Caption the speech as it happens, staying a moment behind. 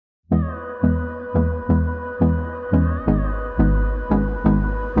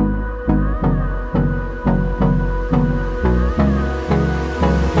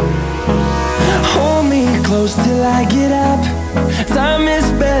till I get up. Time is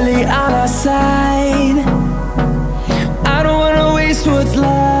barely on our side. I don't wanna waste what's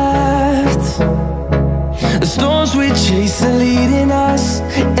left. The storms we chase are leading us,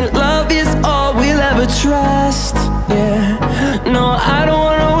 and love is all we'll ever trust. Yeah, no, I don't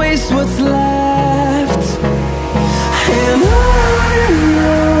wanna waste what's left. And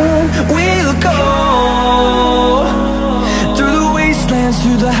on we'll go, through the wastelands,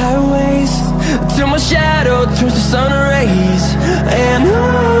 through the highways, till my shadow turns to sun rays. And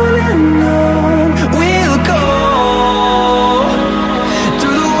on we'll go,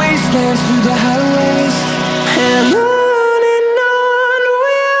 through the wastelands, through the highways, and on.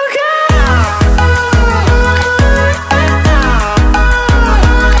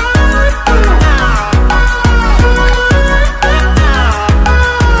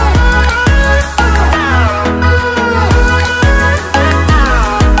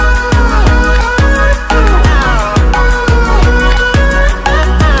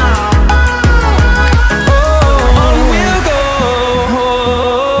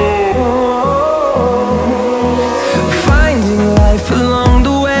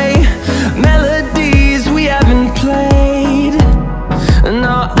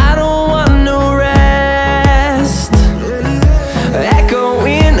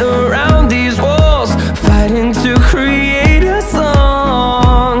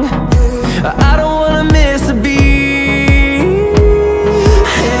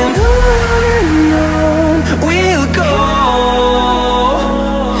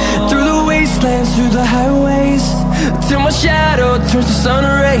 Through the highways, till my shadow turns to sun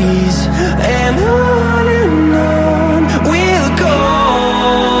rays. And on we'll go,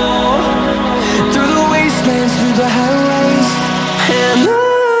 through the wastelands, through the highways, and on.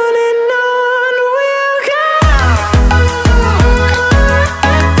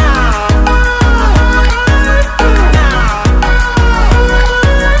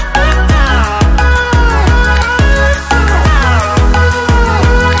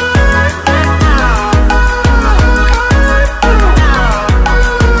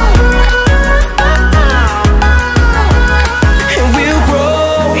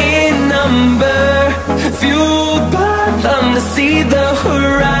 See the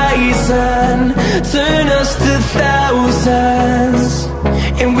horizon.